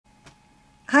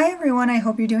Hi everyone, I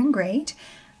hope you're doing great.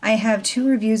 I have two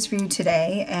reviews for you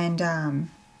today, and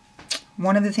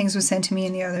one of the things was sent to me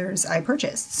and the others I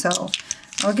purchased. So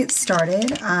I'll get started.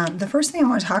 The first thing I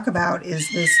want to talk about is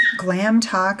this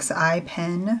GlamTox eye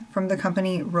pen from the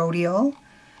company Rodial.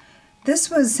 This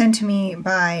was sent to me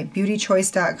by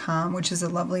beautychoice.com, which is a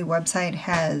lovely website,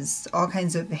 has all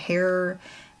kinds of hair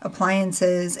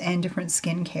appliances and different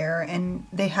skincare, and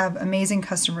they have amazing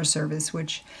customer service,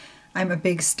 which I'm a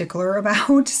big stickler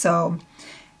about. So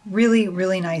really,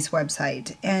 really nice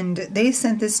website. And they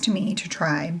sent this to me to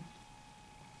try.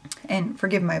 And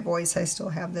forgive my voice, I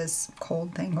still have this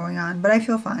cold thing going on, but I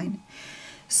feel fine.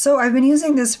 So I've been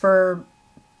using this for,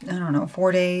 I don't know,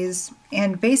 4 days.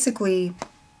 And basically,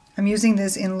 I'm using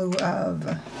this in lieu of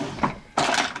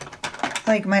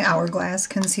like my Hourglass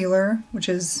concealer, which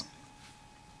is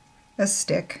a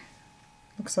stick.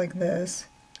 Looks like this.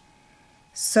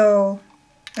 So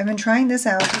I've been trying this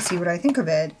out to see what I think of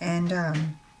it, and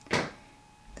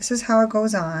this is how it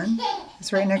goes on.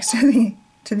 It's right next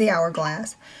to the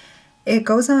Hourglass. It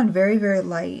goes on very, very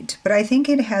light, but I think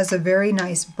it has a very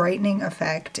nice brightening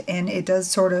effect, and it does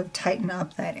sort of tighten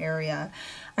up that area.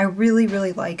 I really,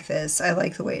 really like this. I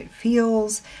like the way it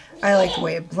feels. I like the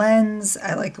way it blends.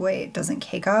 I like the way it doesn't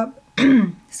cake up.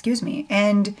 Excuse me.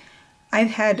 And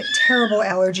I've had terrible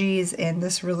allergies, and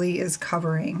this really is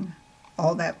covering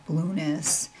all that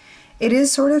blueness. It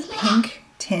is sort of pink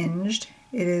tinged.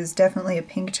 It is definitely a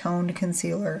pink toned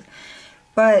concealer,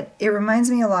 but it reminds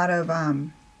me a lot of,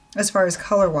 as far as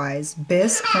color wise,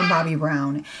 Bisque from Bobbi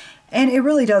Brown, and it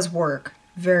really does work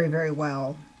very, very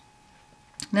well.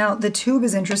 Now the tube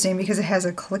is interesting because it has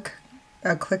a click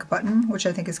button, which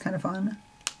I think is kind of fun.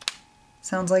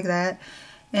 Sounds like that,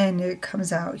 and it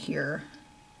comes out here.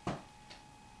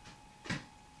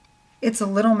 It's a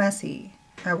little messy,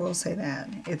 I will say that.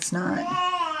 It's not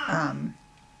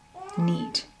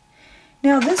neat.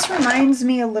 Now this reminds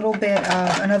me a little bit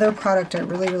of another product I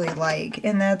really, really like,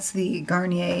 and that's the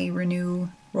Garnier Renew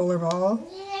Rollerball.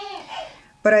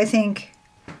 But I think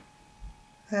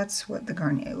that's what the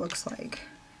Garnier looks like.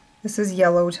 This is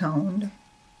yellow toned.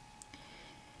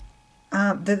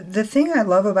 The thing I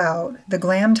love about the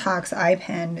GlamTox eye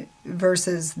pen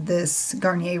versus this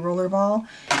Garnier Rollerball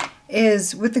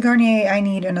is with the Garnier, I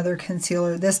need another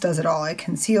concealer. This does it all. It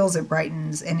conceals, it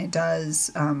brightens, and it does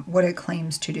what it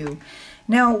claims to do.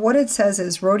 Now, what it says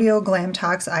is Rodial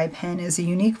GlamTox eye pen is a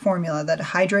unique formula that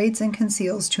hydrates and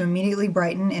conceals to immediately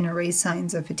brighten and erase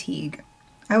signs of fatigue.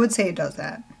 I would say it does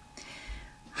that.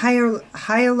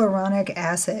 Hyaluronic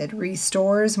acid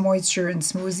restores moisture and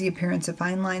smooths the appearance of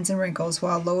fine lines and wrinkles,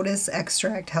 while lotus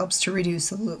extract helps to reduce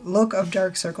the look of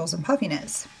dark circles and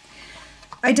puffiness.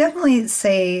 I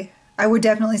would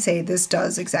definitely say this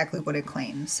does exactly what it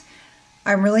claims.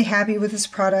 I'm really happy with this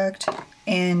product,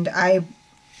 and I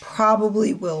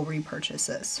probably will repurchase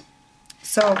this.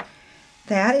 So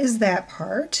that is that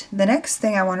part. The next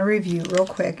thing I want to review real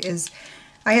quick is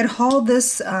I had hauled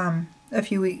this a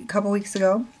couple weeks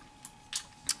ago.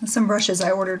 Some brushes I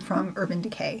ordered from Urban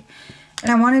Decay,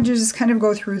 and I wanted to just kind of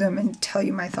go through them and tell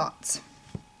you my thoughts.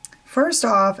 First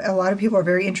off, a lot of people are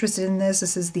very interested in this.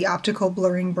 This is the optical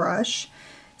blurring brush.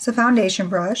 It's a foundation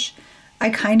brush. I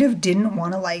kind of didn't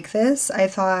want to like this. I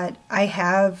thought I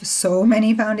have so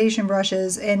many foundation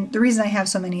brushes, and the reason I have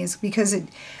so many is because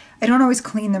I don't always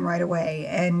clean them right away,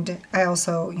 and I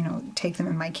also, take them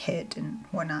in my kit and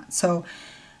whatnot. So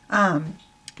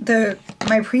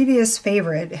my previous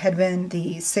favorite had been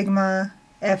the Sigma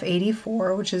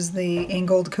F84, which is the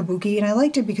angled kabuki, and I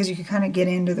liked it because you could kind of get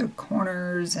into the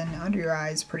corners and under your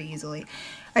eyes pretty easily.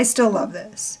 I still love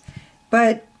this,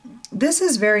 but this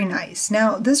is very nice.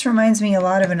 Now, this reminds me a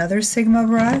lot of another Sigma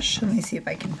brush. Let me see if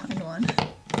I can find one.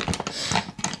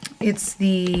 It's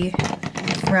the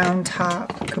round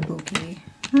top kabuki.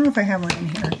 I don't know if I have one in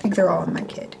here. I think they're all in my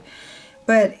kit.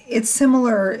 But it's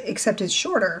similar, except it's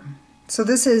shorter. So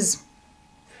this is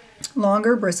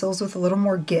longer bristles with a little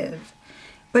more give,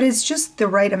 but it's just the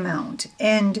right amount.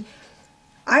 And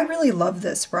I really love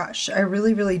this brush. I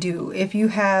really, really do. If you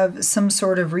have some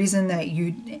sort of reason that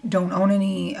you don't own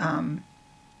any,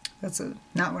 that's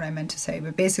not what I meant to say,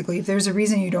 but basically if there's a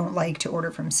reason you don't like to order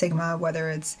from Sigma, whether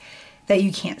it's that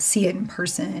you can't see it in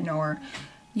person or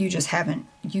you just haven't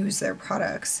used their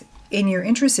products and you're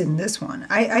interested in this one,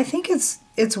 I think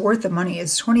it's worth the money.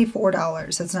 It's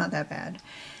 $24. That's not that bad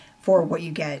for what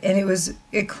you get, and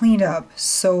it cleaned up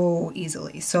so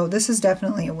easily. So this is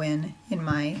definitely a win in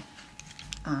my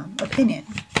opinion.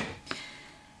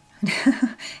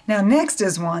 Now next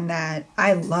is one that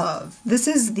I love. This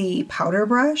is the powder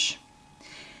brush,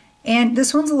 and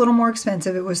this one's a little more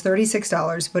expensive. It was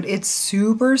 $36, but it's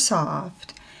super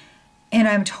soft. and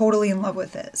I'm totally in love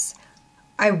with this.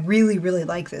 I really, really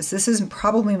like this. This is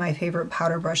probably my favorite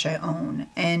powder brush I own.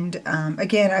 And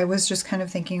again, I was just kind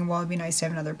of thinking, well, it'd be nice to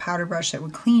have another powder brush that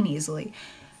would clean easily.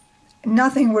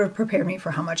 Nothing would have prepared me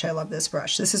for how much I love this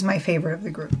brush. This is my favorite of the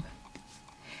group.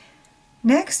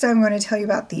 Next, I'm going to tell you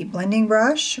about the blending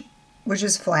brush, which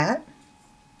is flat.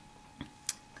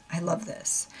 I love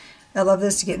this. I love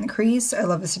this to get in the crease. I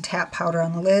love this to tap powder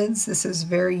on the lids. This is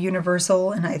very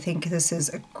universal, and I think this is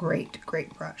a great,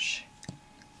 great brush.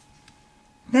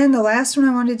 Then the last one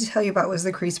I wanted to tell you about was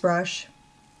the crease brush.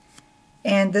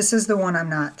 And this is the one I'm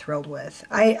not thrilled with.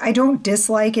 I don't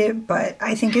dislike it, but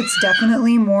I think it's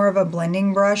definitely more of a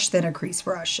blending brush than a crease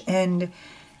brush. And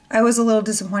I was a little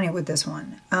disappointed with this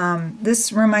one.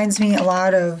 This reminds me a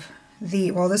lot of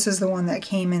well, this is the one that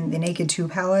came in the Naked 2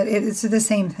 palette. It's the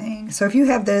same thing. So if you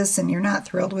have this and you're not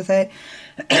thrilled with it,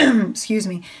 excuse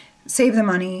me, save the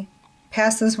money,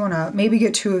 pass this one up, maybe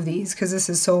get 2 of these because this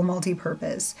is so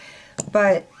multi-purpose.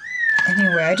 But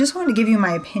anyway, I just wanted to give you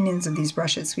my opinions of these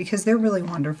brushes because they're really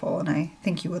wonderful and I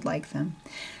think you would like them.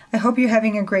 I hope you're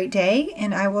having a great day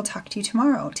and I will talk to you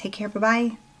tomorrow. Take care.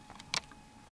 Bye-bye.